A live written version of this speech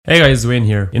Hey guys, Wayne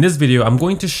here. In this video, I'm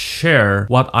going to share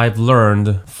what I've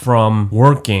learned from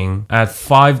working at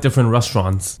 5 different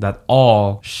restaurants that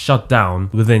all shut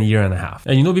down within a year and a half.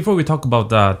 And before we talk about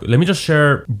that, let me just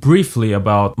share briefly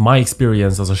about my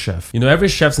experience as a chef. Every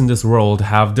chefs in this world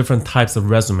have different types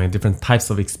of resume, different types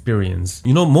of experience.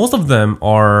 Most of them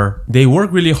they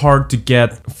work really hard to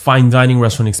get fine dining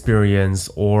restaurant experience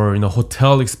or,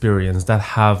 hotel experience that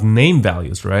have name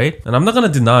values, right? And I'm not gonna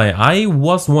deny, I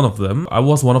was one of them. I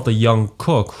was one of the young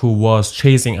cook who was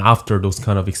chasing after those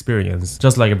kind of experience,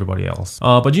 just like everybody else.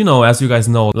 But as you guys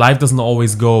know, life doesn't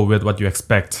always go with what you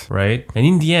expect, right? And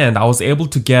in the end, I was able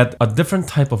to get a different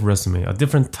type of resume, a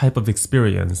different type of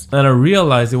experience. And I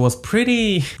realized it was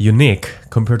pretty unique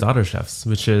compared to other chefs,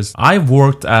 which is I've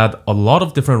worked at a lot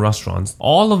of different restaurants.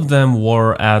 All of them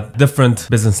were at different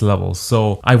business levels.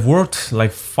 So I've worked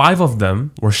like 5 of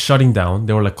them were shutting down.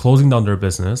 They were like closing down their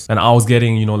business and I was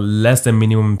getting, less than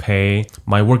minimum pay.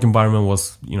 My work environment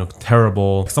was,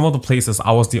 terrible. Some of the places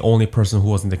I was the only person who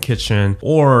was in the kitchen,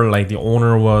 or like the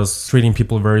owner was treating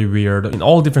people very weird in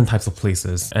all different types of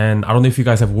places. And I don't know if you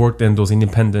guys have worked in those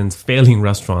independent failing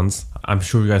restaurants. I'm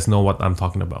sure you guys know what I'm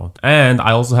talking about. And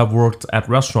I also have worked at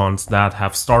restaurants that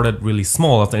have started really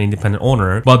small as an independent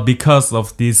owner, but because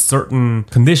of these certain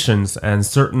conditions and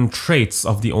certain traits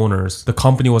of the owners, the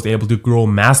company was able to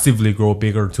massively grow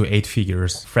bigger to 8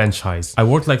 figures franchise. I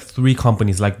worked like 3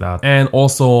 companies like that. And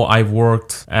also I've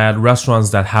worked at restaurants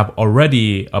that have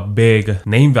already a big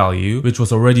name value, which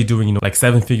was already doing, like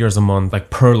 7 figures a month, like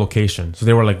per location. So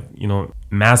they were like,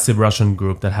 massive restaurant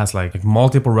group that has like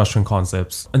multiple restaurant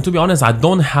concepts. And to be honest, I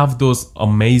don't have those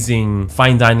amazing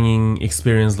fine dining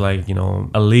experience like,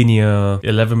 Alinea,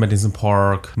 11 Madison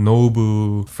Park,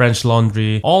 Nobu, French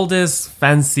Laundry, all these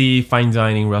fancy fine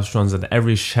dining restaurants that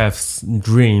every chef's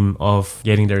dream of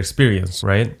getting their experience,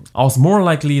 right? I was more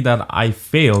likely that I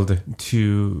failed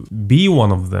to be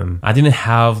one of them. I didn't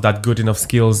have that good enough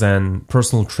skills and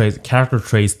personal traits, character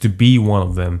traits to be one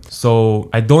of them. So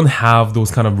I don't have those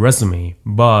kind of resume.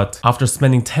 But after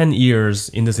spending 10 years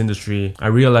in this industry, I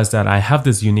realized that I have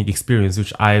this unique experience,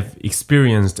 which I've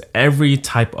experienced every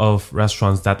type of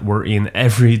restaurants that were in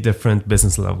every different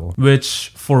business level,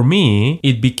 which for me,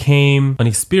 it became an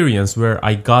experience where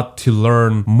I got to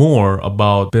learn more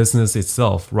about business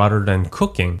itself rather than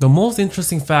cooking. The most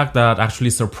interesting fact that actually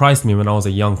surprised me when I was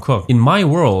a young cook, in my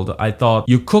world, I thought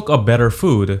you cook a better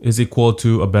food is equal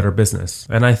to a better business.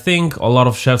 And I think a lot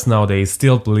of chefs nowadays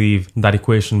still believe that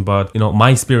equation, but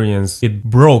my experience, it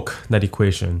broke that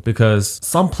equation because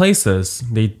some places,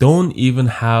 they don't even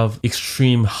have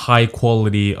extreme high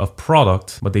quality of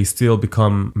product, but they still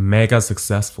become mega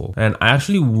successful. And I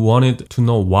actually wanted to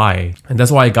know why. And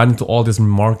that's why I got into all this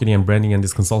marketing and branding and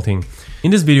this consulting.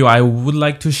 In this video, I would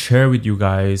like to share with you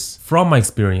guys from my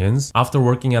experience after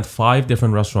working at 5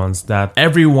 different restaurants that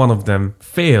every one of them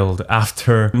failed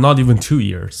after not even 2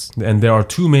 years. And there are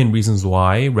 2 main reasons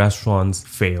why restaurants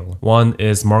fail. One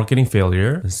is marketing failure.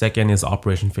 The second is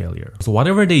operation failure. So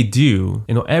whatever they do,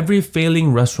 every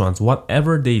failing restaurants,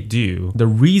 whatever they do, the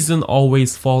reason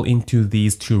always fall into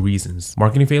these 2 reasons: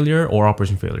 marketing failure or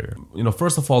operation failure.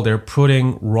 First of all, they're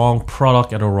putting wrong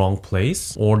product at a wrong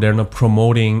place, or they're not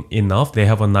promoting enough. They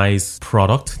have a nice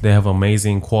product, they have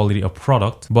amazing quality of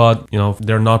product, but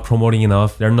they're not promoting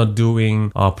enough. They're not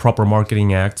doing a proper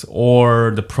marketing act,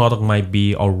 or the product might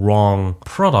be a wrong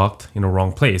product in a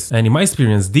wrong place. And in my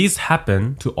experience, these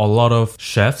happen to a lot of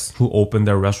chefs who open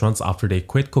their restaurants after they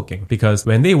quit cooking, because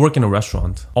when they work in a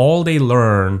restaurant, all they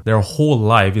learn their whole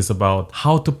life is about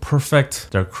how to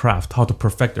perfect their craft, how to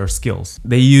perfect their skills.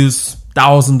 They use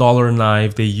 $1,000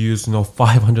 knife, they use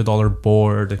 $500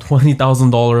 board,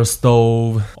 $20,000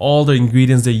 stove. All the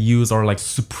ingredients they use are like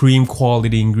supreme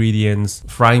quality ingredients: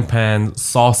 frying pan,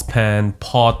 saucepan,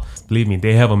 pot. Believe me,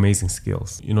 they have amazing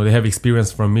skills. They have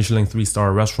experience from Michelin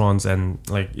 3-star restaurants, and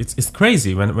like it's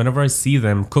crazy. Whenever I see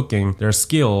them cooking, their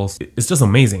skills, it's just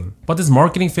amazing. But this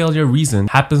marketing failure reason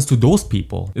happens to those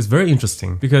people. It's very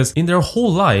interesting because in their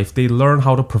whole life, they learn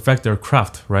how to perfect their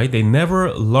craft, right? They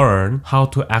never learn how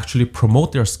to actually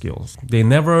promote their skills.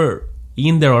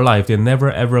 In their life, they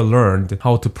never ever learned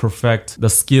how to perfect the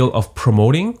skill of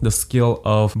promoting, the skill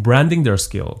of branding their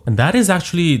skill. And that is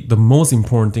actually the most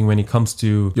important thing when it comes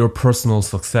to your personal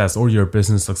success or your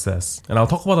business success. And I'll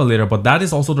talk about it later, but that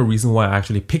is also the reason why I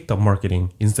actually picked up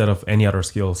marketing instead of any other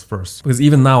skills first. Because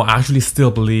even now, I actually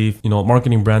still believe,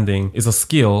 marketing branding is a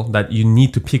skill that you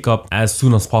need to pick up as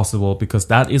soon as possible, because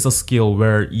that is a skill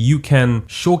where you can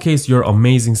showcase your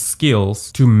amazing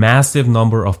skills to massive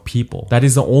number of people. That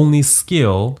is the only skill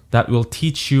that will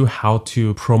teach you how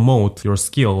to promote your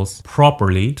skills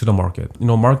properly to the market.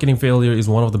 Marketing failure is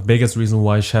one of the biggest reasons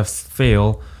why chefs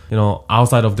fail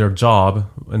outside of their job,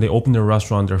 when they open their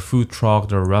restaurant, their food truck,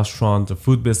 their restaurant, the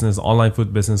food business, online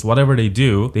food business, whatever they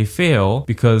do, they fail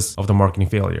because of the marketing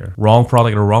failure. Wrong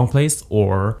product at the wrong place,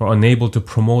 or are unable to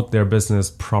promote their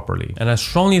business properly. And I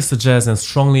strongly suggest and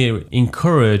strongly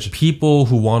encourage people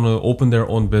who want to open their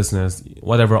own business,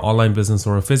 whatever online business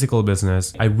or a physical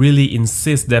business, I really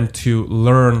insist them to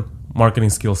learn marketing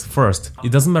skills first.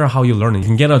 It doesn't matter how you learn it. You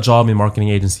can get a job in marketing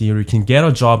agency, or you can get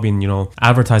a job in,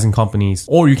 advertising companies,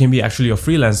 or you can be actually a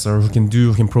freelancer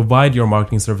who can provide your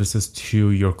marketing services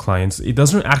to your clients. It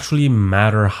doesn't actually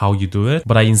matter how you do it,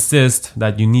 but I insist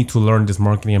that you need to learn this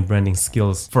marketing and branding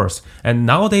skills first. And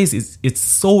nowadays it's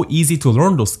so easy to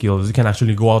learn those skills. You can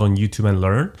actually go out on YouTube and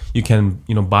learn. You can,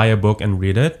 buy a book and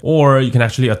read it, or you can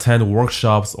actually attend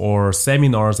workshops or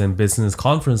seminars and business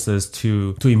conferences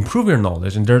to improve your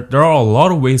knowledge. And there are a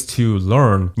lot of ways to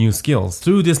learn new skills.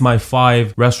 Through my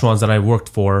 5 restaurants that I worked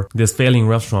for, these failing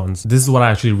restaurants, this is what I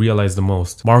actually realized the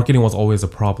most. Marketing was always a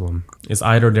problem. It's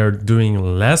either they're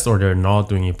doing less or they're not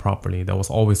doing it properly. That was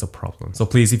always a problem. So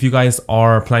please, if you guys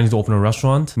are planning to open a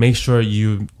restaurant, make sure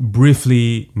you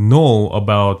briefly know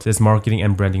about this marketing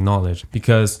and branding knowledge,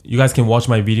 because you guys can watch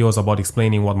my videos about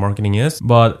explaining what marketing is,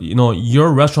 but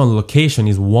your restaurant location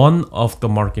is one of the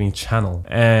marketing channel,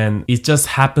 and it just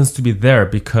happens to be there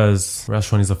because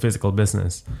restaurant is a physical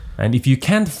business. And if you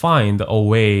can't find a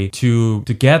way to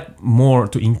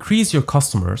increase your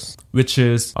customers, which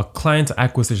is a client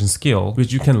acquisition skill,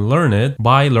 which you can learn it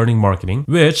by learning marketing,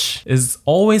 which is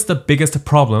always the biggest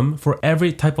problem for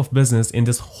every type of business in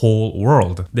this whole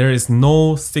world. There is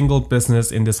no single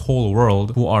business in this whole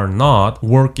world who are not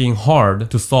working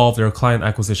hard to solve their client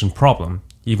acquisition problem.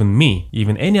 Even me,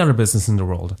 even any other business in the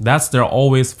world. That's their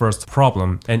always first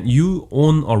problem. And you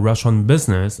own a restaurant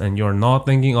business and you're not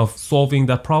thinking of solving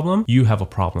that problem, you have a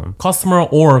problem. Customer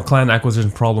or client acquisition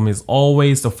problem is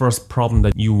always the first problem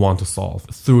that you want to solve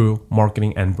through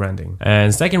marketing and branding.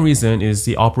 And second reason is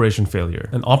the operation failure.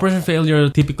 And operation failure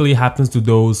typically happens to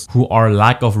those who are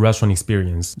lack of restaurant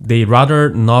experience. They rather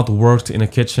not worked in a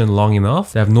kitchen long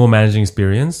enough. They have no managing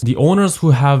experience. The owners who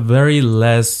have very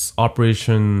less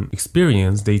operation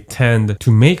experience, they tend to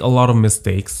make a lot of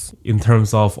mistakes in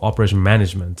terms of operation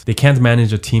management. They can't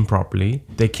manage a team properly.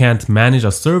 They can't manage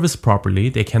a service properly.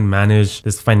 They can't manage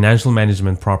this financial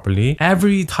management properly.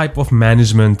 Every type of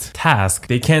management task,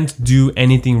 they can't do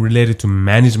anything related to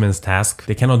management's task.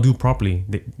 They cannot do properly.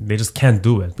 They just can't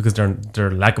do it because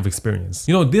they're lack of experience.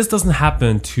 This doesn't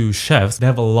happen to chefs. They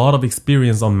have a lot of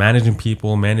experience on managing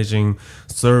people, managing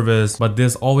service, but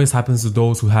this always happens to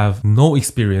those who have no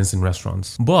experience in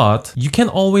restaurants. But you can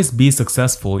always be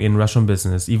successful in restaurant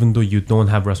business even though you don't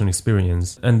have restaurant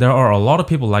experience. And there are a lot of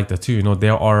people like that too.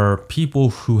 There are people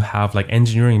who have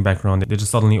engineering background. They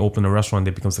just suddenly open a restaurant,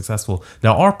 they become successful.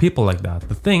 There are people like that.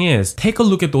 The thing is, take a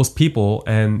look at those people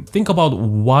and think about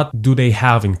what do they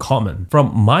have in common.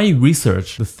 From my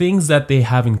research, the things that they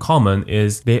have in common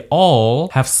is they all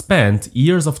have spent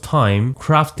years of time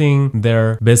crafting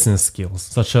their business skills,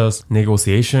 such as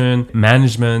negotiation,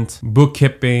 management,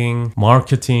 bookkeeping,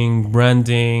 marketing,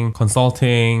 branding,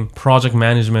 consulting, project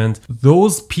management.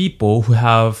 Those people who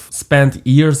have spent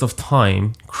years of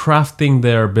time crafting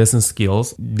their business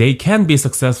skills, they can be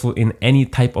successful in any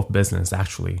type of business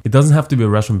actually. It doesn't have to be a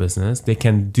restaurant business. They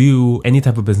can do any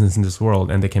type of business in this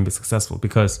world and they can be successful,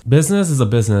 because business is a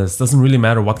business. It doesn't really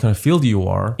matter what kind of field you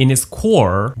are. In its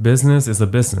core, business is a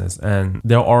business, and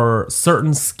there are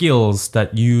certain skills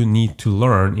that you need to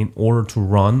learn in order to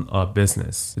run a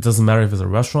business. It doesn't matter if it's a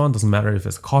restaurant, doesn't matter if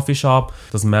it's a coffee shop,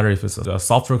 doesn't matter if it's a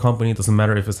software company, doesn't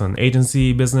matter if it's an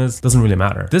agency business, doesn't really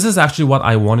matter. This is actually what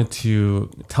I wanted to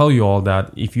tell you all,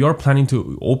 that if you're planning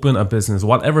to open a business,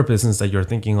 whatever business that you're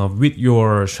thinking of with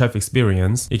your chef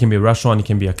experience, it can be a restaurant, it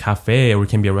can be a cafe, or it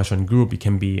can be a restaurant group, it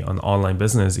can be an online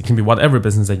business, it can be whatever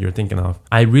business that you're thinking of.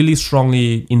 I really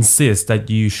strongly insist that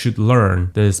you should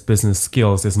learn this business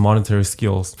skills, this monetary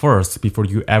skills first before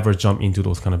you ever jump into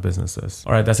those kind of businesses.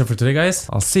 All right, that's it for today, guys.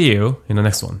 I'll see you in the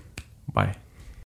next one. Bye.